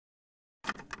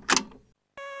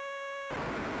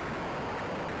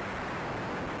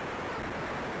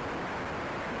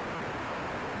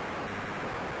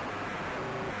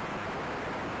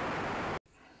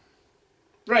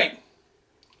Right.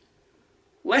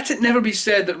 Let it never be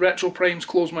said that Retro Prime's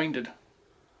close-minded.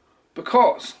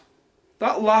 Because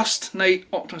that last night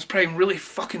Optimus Prime really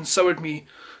fucking soured me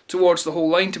towards the whole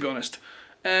line, to be honest.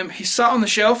 He sat on the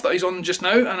shelf that he's on just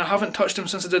now, and I haven't touched him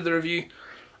since I did the review.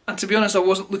 And to be honest, I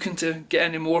wasn't looking to get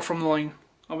any more from the line.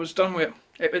 I was done with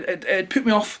it. It put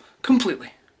me off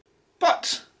completely.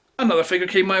 But another figure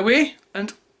came my way,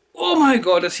 and oh my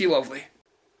god, is he lovely.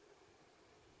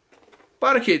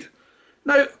 Barricade.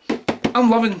 Now,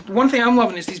 one thing I'm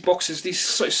loving is these boxes, these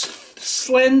sort of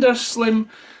slender, slim,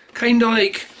 kind of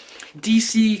like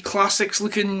DC Classics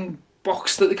looking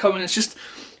box that they come in. It's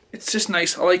just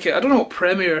nice. I like it. I don't know what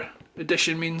Premier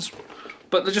Edition means,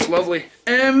 but they're just lovely.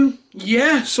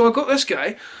 Yeah, so I got this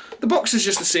guy. The box is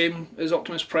just the same as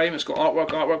Optimus Prime. It's got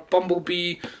artwork,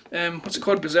 Bumblebee, what's it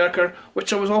called, Berserker,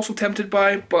 which I was also tempted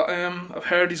by, but I've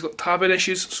heard he's got tabbing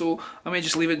issues, so I may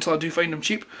just leave it until I do find him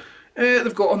cheap.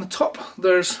 They've got on the top,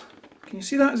 there's, can you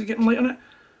see that? Is it getting light on it?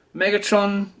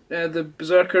 Megatron, the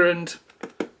Berserker and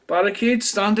Barricade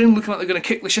standing, looking like they're going to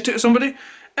kick the shit out of somebody.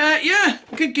 Yeah,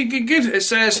 good. It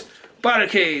says,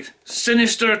 Barricade,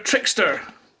 Sinister Trickster.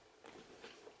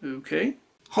 Okay.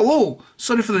 Hello!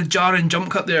 Sorry for the jarring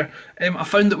jump cut there. I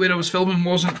found that where I was filming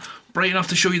wasn't bright enough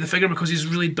to show you the figure because he's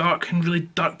really dark and really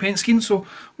dark paint scheme, so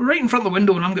we're right in front of the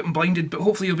window and I'm getting blinded, but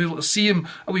hopefully you'll be able to see him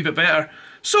a wee bit better.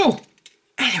 So,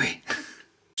 anyway,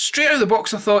 straight out of the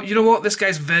box I thought, you know what, this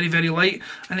guy's very, very light,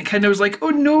 and it kind of was like, oh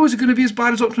no, is it going to be as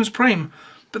bad as Optimus Prime?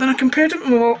 But then I compared it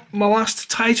to my last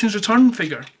Titans Return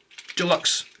figure,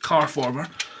 Deluxe Car Former,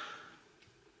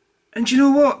 and you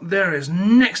know what, there is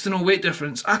next to no weight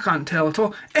difference. I can't tell at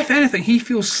all. If anything, he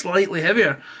feels slightly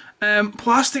heavier.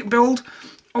 Plastic build,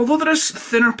 although there is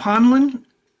thinner panelling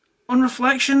on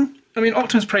reflection. I mean,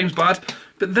 Optimus Prime's bad,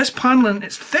 but this panelling,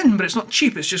 it's thin, but it's not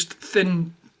cheap, it's just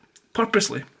thin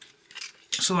purposely.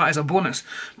 So that is a bonus.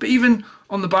 But even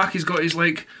on the back he's got his,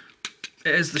 like,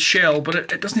 it is the shell, but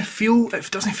it doesn't feel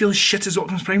as shit as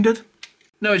Optimus Prime did.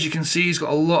 Now as you can see, he's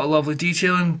got a lot of lovely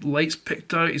detailing, lights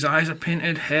picked out, his eyes are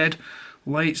painted, head,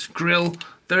 lights, grill.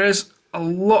 There is a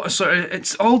lot of sort of,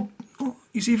 it's all, oh,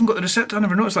 he's even got the Decepticon, I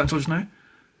never noticed that until just now.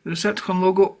 The Decepticon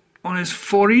logo on his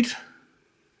forehead.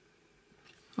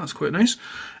 That's quite nice.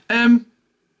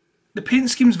 The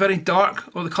paint scheme's very dark,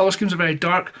 or the colour schemes are very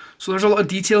dark, so there's a lot of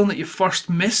detailing that you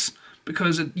first miss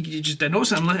because you just didn't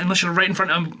notice it unless you're right in front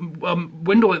of a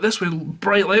window like this with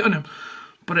bright light on him.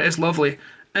 But it is lovely.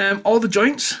 All the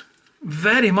joints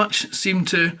very much seem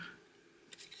to,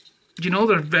 you know,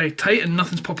 they're very tight and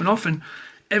nothing's popping off. And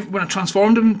when I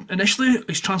transformed him initially,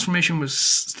 his transformation was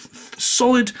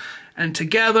solid and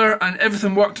together, and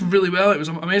everything worked really well. It was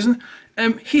amazing.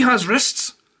 He has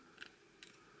wrists,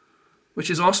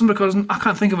 which is awesome because I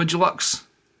can't think of a Deluxe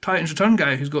Titans Return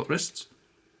guy who's got wrists.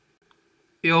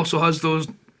 He also has those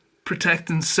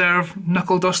Protect and Serve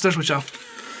knuckle dusters, which I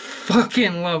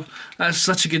fucking love. That's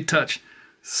such a good touch.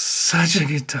 Such a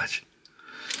good touch.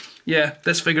 Yeah,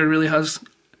 this figure really has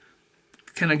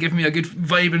kind of given me a good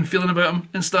vibe and feeling about him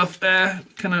and stuff.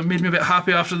 Kind of made me a bit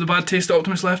happy after the bad taste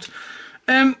Optimus left.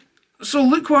 So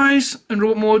look-wise and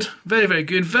robot mode, very, very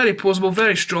good. Very poseable,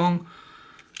 very strong.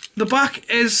 The back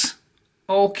is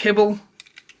all kibble,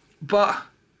 but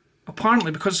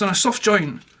apparently because it's on a soft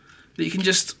joint that you can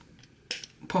just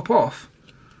pop off,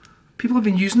 people have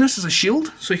been using this as a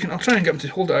shield, so you can, I'll try and get them to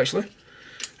hold it actually.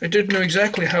 I don't know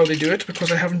exactly how they do it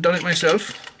because I haven't done it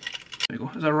myself. There you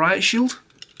go, there's a riot shield.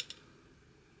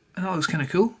 And that looks kind of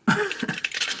cool.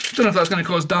 Don't know if that's going to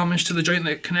cause damage to the joint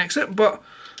that connects it, but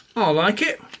I like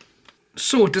it.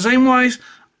 So design wise,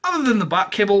 other than the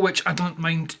back cable, which I don't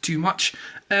mind too much,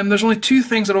 there's only two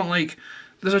things I don't like.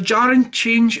 There's a jarring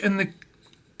change in the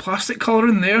plastic colour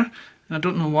in there, and I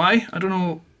don't know why. I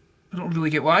don't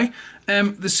really get why.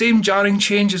 The same jarring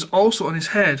change is also on his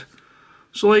head.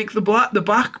 So like the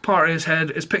back part of his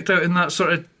head is picked out in that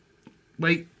sort of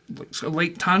light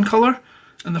tan colour,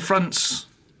 and the front's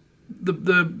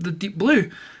the deep blue.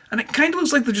 And it kind of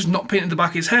looks like they're just not painted the back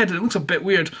of his head, and it looks a bit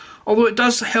weird. Although it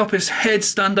does help his head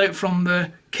stand out from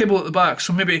the kibble at the back,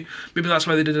 so maybe that's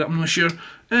why they did it, I'm not sure.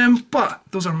 But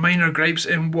those are minor gripes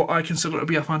in what I consider to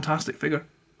be a fantastic figure.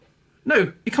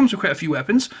 Now, it comes with quite a few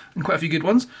weapons, and quite a few good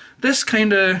ones. This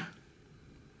kind of,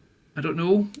 I don't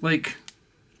know, like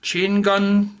chain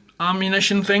gun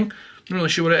ammunition thing, I'm not really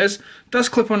sure what it is. It does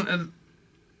clip on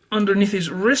underneath his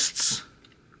wrists,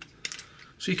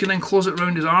 so you can then close it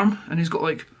around his arm, and he's got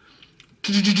like...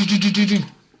 He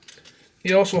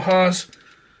also has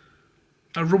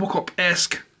a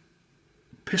Robocop-esque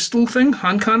pistol thing,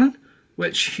 hand cannon,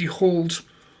 which he holds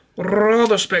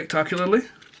rather spectacularly.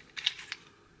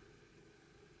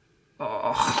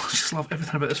 Oh, I just love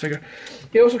everything about this figure.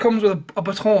 He also comes with a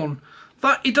baton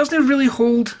that he doesn't really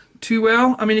hold too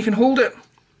well. I mean, you can hold it...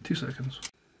 2 seconds.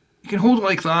 You can hold it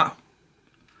like that,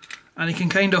 and you can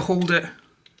kind of hold it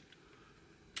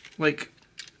like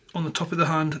on the top of the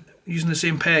hand using the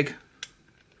same peg.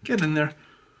 Get in there.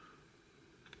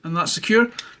 And that's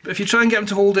secure. But if you try and get him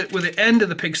to hold it with the end of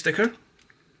the pig sticker,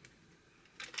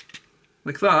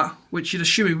 like that, which you'd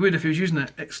assume he would if he was using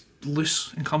it, it's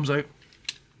loose and comes out.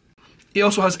 He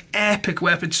also has epic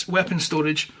weapon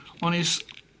storage on his,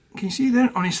 can you see there,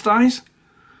 on his thighs?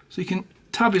 So you can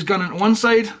tab his gun on one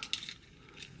side,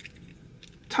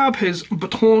 tab his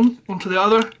baton onto the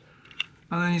other,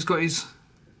 and then he's got his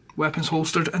weapons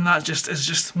holstered, and that just is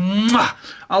just mwah!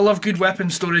 I love good weapon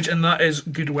storage, and that is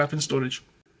good weapon storage.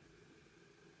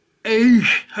 Ew,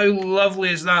 how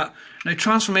lovely is that? Now,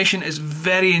 transformation is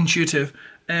very intuitive,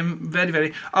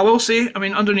 very. I will say, I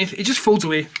mean, underneath it just folds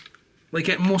away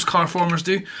like most car formers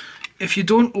do. If you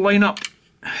don't line up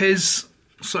his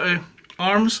sort of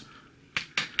arms,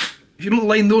 if you don't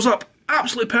line those up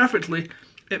absolutely perfectly,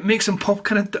 it makes him pop,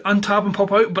 kind of untab and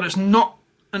pop out, but it's not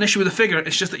an issue with the figure,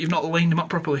 it's just that you've not lined him up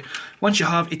properly. Once you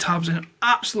have, he tabs in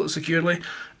absolutely securely.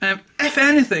 If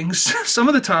anything, some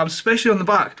of the tabs, especially on the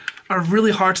back, are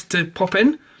really hard to pop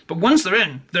in, but once they're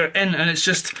in, and it's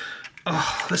just,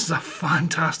 oh, this is a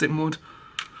fantastic mode.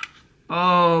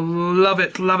 Oh, love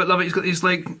it. He's got these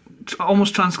like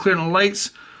almost transparent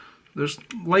lights. There's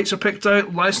lights are picked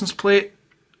out. License plate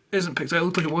isn't picked out. It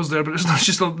looked like it was there, but it's not.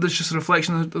 It's just a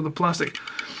reflection of the plastic.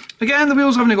 Again, the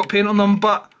wheels haven't got paint on them,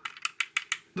 but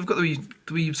they've got the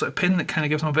wee sort of pin that kind of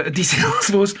gives them a bit of detail, I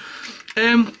suppose.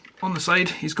 On the side,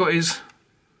 he's got his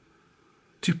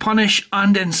to punish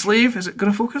and enslave. Is it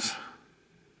going to focus?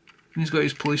 And he's got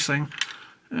his police thing.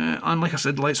 And like I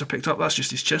said, the lights are picked up. That's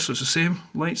just his chest, so it's the same.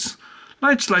 Lights.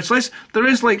 There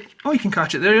is like, oh, you can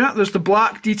catch it there, yeah. There's the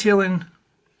black detailing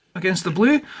against the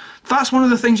blue. That's one of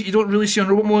the things that you don't really see on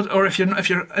robot mode, or if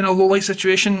you're in a low light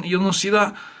situation, you'll not see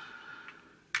that.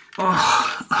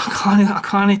 Oh, I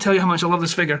can't tell you how much I love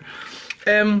this figure.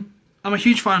 I'm a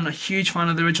huge fan of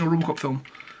the original Robocop film,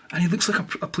 and he looks like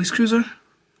a police cruiser,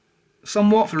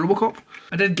 somewhat, for Robocop.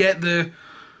 I did get the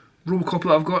Robocop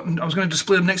that I've got, and I was going to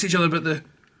display them next to each other, but the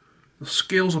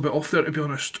scale's a bit off there, to be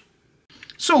honest.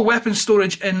 So, weapon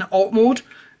storage in alt mode.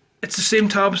 It's the same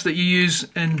tabs that you use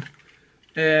in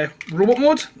robot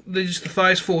mode. The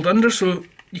thighs fold under, so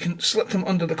you can slip them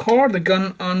under the car, the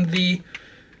gun, and the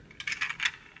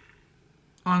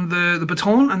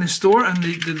baton and the store, and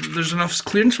there's enough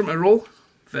clearance from a roll.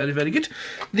 Very good.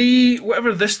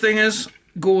 Whatever this thing is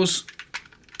goes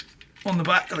on the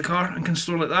back of the car and can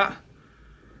store like that.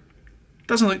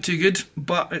 Doesn't look too good,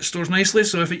 but it stores nicely,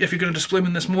 so if you're going to display them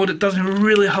in this mode, it doesn't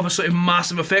really have a sort of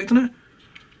massive effect on it.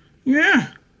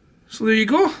 Yeah, so there you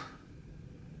go.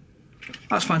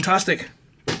 That's fantastic.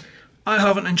 I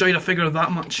haven't enjoyed a figure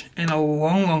that much in a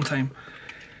long time.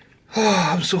 Oh,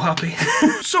 I'm so happy.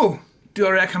 So, do I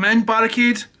recommend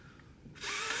Barricade?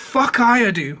 Fuck I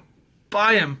do.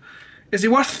 Buy him. Is he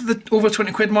worth the over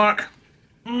 20 quid mark?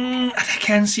 I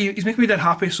can see, he's making me dead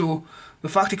happy, so the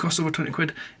fact he costs over 20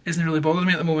 quid isn't really bothering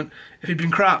me at the moment. If he'd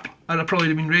been crap, I'd have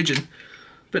probably been raging.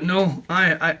 But no,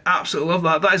 I absolutely love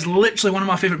that. That is literally one of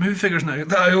my favourite movie figures now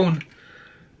that I own.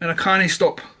 And I can't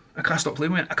stop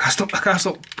playing with it. I can't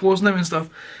stop posing him and stuff.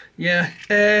 Yeah,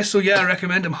 so yeah, I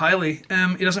recommend him highly.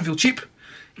 He doesn't feel cheap.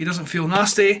 He doesn't feel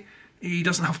nasty. He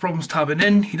doesn't have problems tabbing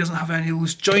in. He doesn't have any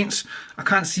loose joints. I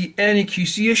can't see any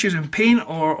QC issues in paint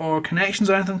or connections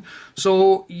or anything.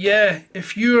 So yeah,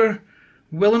 if you're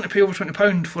willing to pay over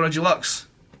 £20 for a deluxe,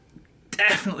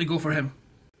 definitely go for him.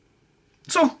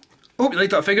 So, I hope you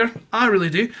liked that figure. I really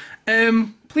do.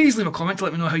 Please leave a comment to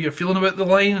let me know how you're feeling about the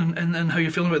line and how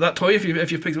you're feeling about that toy if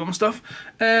you've picked it up and stuff.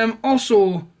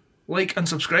 Also, like and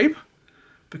subscribe,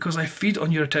 because I feed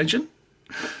on your attention.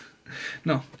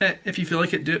 No, if you feel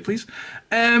like it, do it please.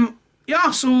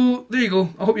 Yeah, so there you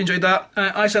go. I hope you enjoyed that.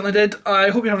 I certainly did. I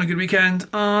hope you're having a good weekend,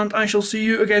 and I shall see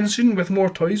you again soon with more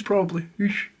toys probably.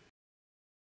 Eesh.